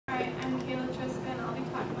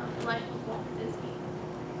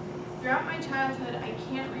Throughout my childhood, I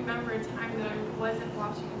can't remember a time that I wasn't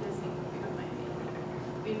watching a Disney movie with my family.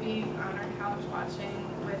 We'd be on our couch watching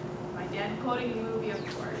with my dad quoting the movie, of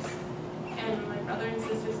course, and my brother and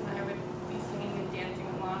sisters and I would be singing and dancing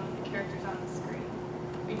along with the characters on the screen.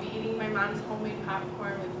 We'd be eating my mom's homemade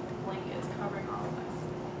popcorn with blankets covering all of us.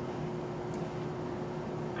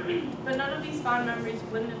 But none of these fond memories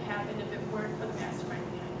wouldn't have happened if it weren't for the mastermind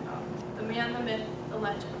behind it all. The man, the myth, the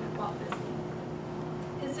legend, Walt Disney.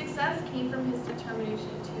 His success came from his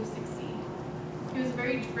determination to succeed. He was a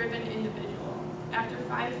very driven individual. After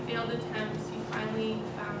 5 failed attempts, he finally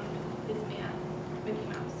found his man, Mickey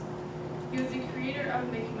Mouse. He was the creator of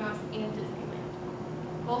Mickey Mouse and Disneyland.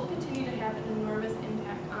 Both continue to have an enormous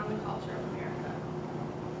impact on the culture of America.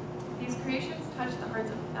 These creations touched the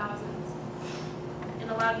hearts of thousands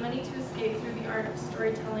and allowed many to escape through the art of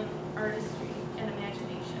storytelling, artistry, and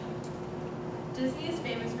imagination. Disney is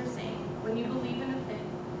famous for saying, when you believe in a thing,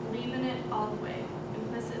 believe in it all the way,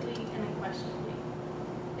 implicitly and unquestionably.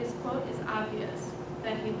 His quote is obvious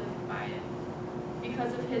that he lived by it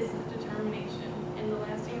because of his determination and the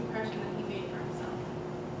lasting impression that he made for himself.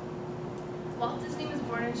 Walt Disney was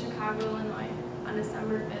born in Chicago, Illinois on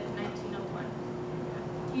December 5th, 1901.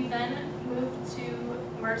 He then moved to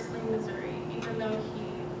Marceline, Missouri, even though he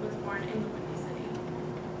was born in the Windy City.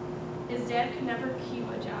 His dad could never keep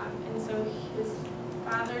a job, and so his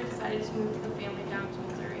father decided to move the family down to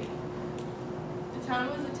Missouri. The town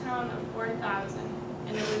was a town of 4,000,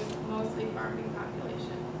 and it was mostly farming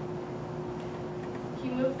population. He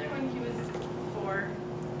moved there when he was 4,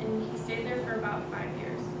 and he stayed there for about 5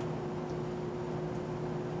 years.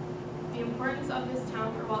 The importance of this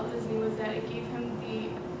town for Walt Disney was that it gave him the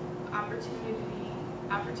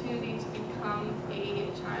opportunity to become a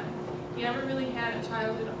child. He never really had a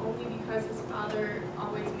childhood only because his father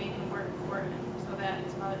always made him work for him so that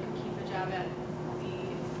his father could keep a job at the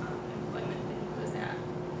employment that he was at.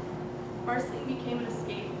 Marceline became an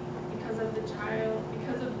escape because of the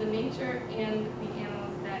nature and the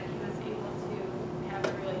animals that he was able to have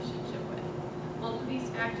a relationship with. Both of these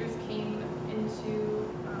factors came into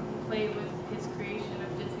play with his creation of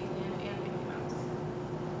Disneyland and Mickey Mouse.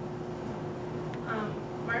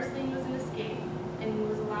 Marceline was an escape and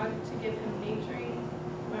was allowed to give him nurturing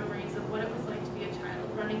memories of what it was like to be a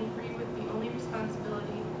child, running free with the only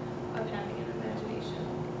responsibility of having an imagination.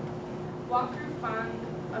 Walt grew fond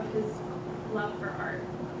of his love for art,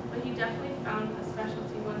 but he definitely found a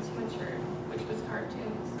specialty once he matured, which was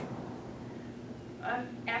cartoons.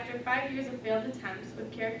 After 5 years of failed attempts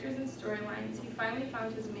with characters and storylines, he finally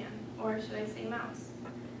found his man, or should I say mouse.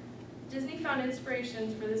 Disney found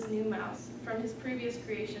inspirations for this new mouse from his previous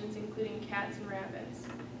creations, including cats and rabbits.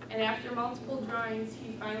 And after multiple drawings,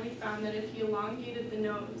 he finally found that if he elongated the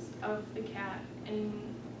nose of the cat and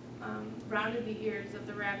rounded the ears of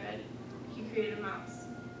the rabbit, he created a mouse.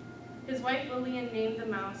 His wife Lillian named the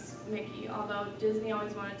mouse Mickey, although Disney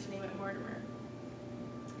always wanted to name it Mortimer.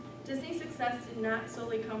 Disney's success did not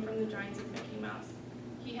solely come from the drawings of Mickey Mouse.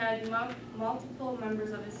 He had multiple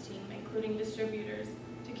members of his team, including distributors,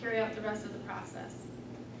 to carry out the rest of the process.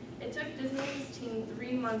 It took Disney and his team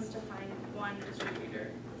 3 months to find one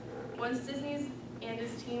distributor. Once Disney and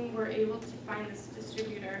his team were able to find this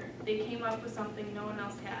distributor, they came up with something no one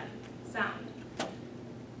else had: sound.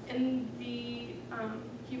 And he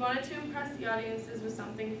wanted to impress the audiences with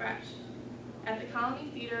something fresh. At the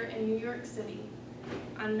Colony Theater in New York City,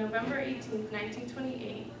 on November 18,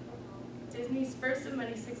 1928, Disney's first of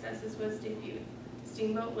many successes was debuted,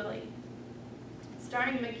 Steamboat Willie,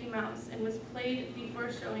 starring Mickey Mouse, and was played before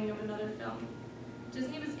showing of another film.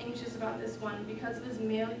 Disney was anxious about this one because of his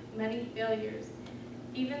many failures,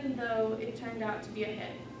 even though it turned out to be a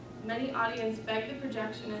hit. Many audience begged the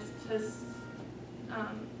projectionist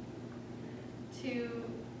to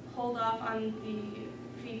hold off on the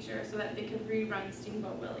feature so that they could rerun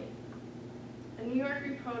Steamboat Willie. A New York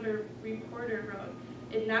reporter wrote,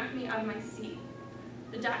 "It knocked me out of my seat."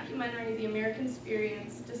 The documentary, The American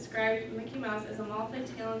Experience, described Mickey Mouse as a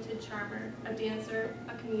multi-talented charmer, a dancer,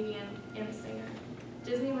 a comedian, and a singer.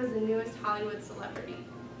 Disney was the newest Hollywood celebrity.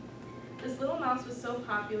 This little mouse was so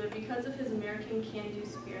popular because of his American can-do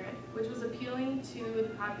spirit, which was appealing to the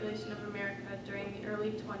population of America during the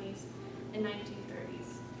early 20s and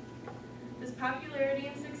 1930s. This popularity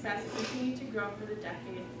and success continued to grow for the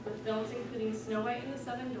decade, with films including Snow White and the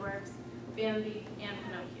Seven Dwarfs, Bambi, and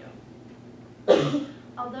Pinocchio.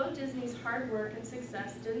 Although Disney's hard work and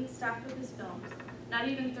success didn't stop with his films, not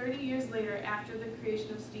even 30 years later after the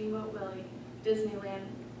creation of Steamboat Willie, Disneyland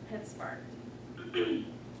had sparked.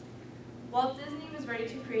 Walt Disney was ready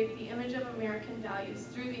to create the image of American values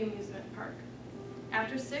through the amusement park.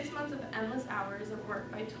 After 6 months of endless hours of work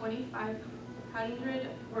by 2,500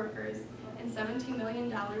 workers and $17 million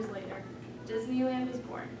later, Disneyland was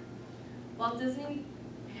born. Walt Disney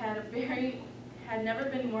had never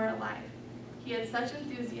been more alive. He had such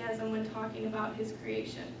enthusiasm when talking about his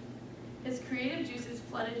creation. His creative juices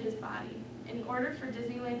flooded his body. In order for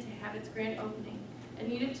Disneyland to have its grand opening, it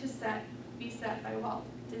needed to be set by Walt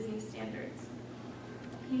Disney standards.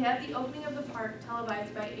 He had the opening of the park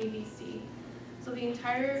televised by ABC, so the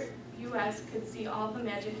entire U.S. could see all the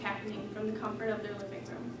magic happening from the comfort of their living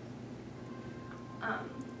room.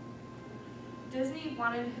 Disney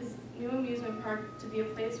wanted his new amusement park to be a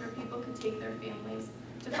place where people could take their families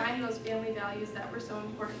to find those family values that were so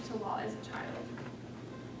important to Walt as a child.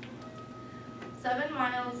 7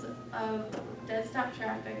 miles of dead-stop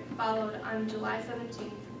traffic followed on July 17,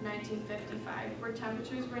 1955, where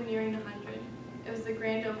temperatures were nearing 100. It was the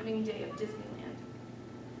grand opening day of Disneyland.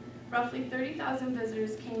 Roughly 30,000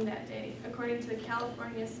 visitors came that day, according to the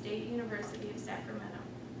California State University of Sacramento,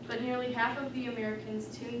 but nearly half of the Americans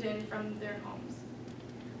tuned in from their homes.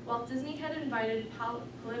 Walt Disney had invited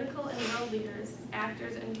political and world leaders,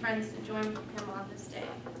 actors, and friends to join him on this day.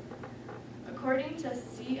 According to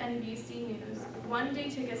CNBC News, one-day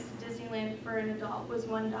tickets to Disneyland for an adult was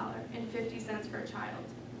 $1.50 for a child.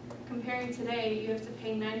 Comparing today, you have to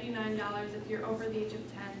pay $99 if you're over the age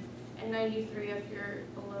of 10 and $93 if you're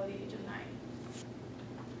below the age of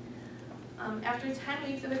 9. After 10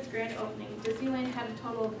 weeks of its grand opening, Disneyland had a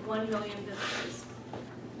total of 1 million visitors,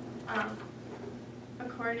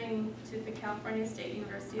 according to the California State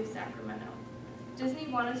University of Sacramento. Disney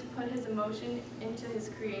wanted to put his emotion into his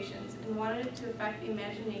creations and wanted it to affect the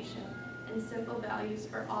imagination and simple values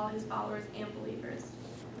for all his followers and believers.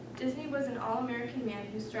 Disney was an all-American man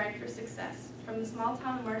who strived for success, from the small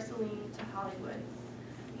town of Marceline to Hollywood.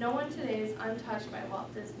 No one today is untouched by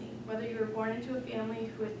Walt Disney, whether you were born into a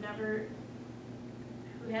family who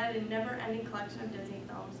had a never-ending collection of Disney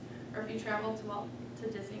films, or if you traveled to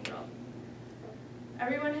Disney World.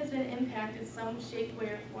 Everyone has been impacted some shape, way,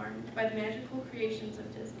 or form by the magical creations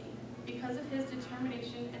of Disney. Because of his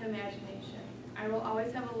determination and imagination, I will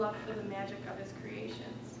always have a love for the magic of his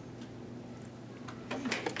creations.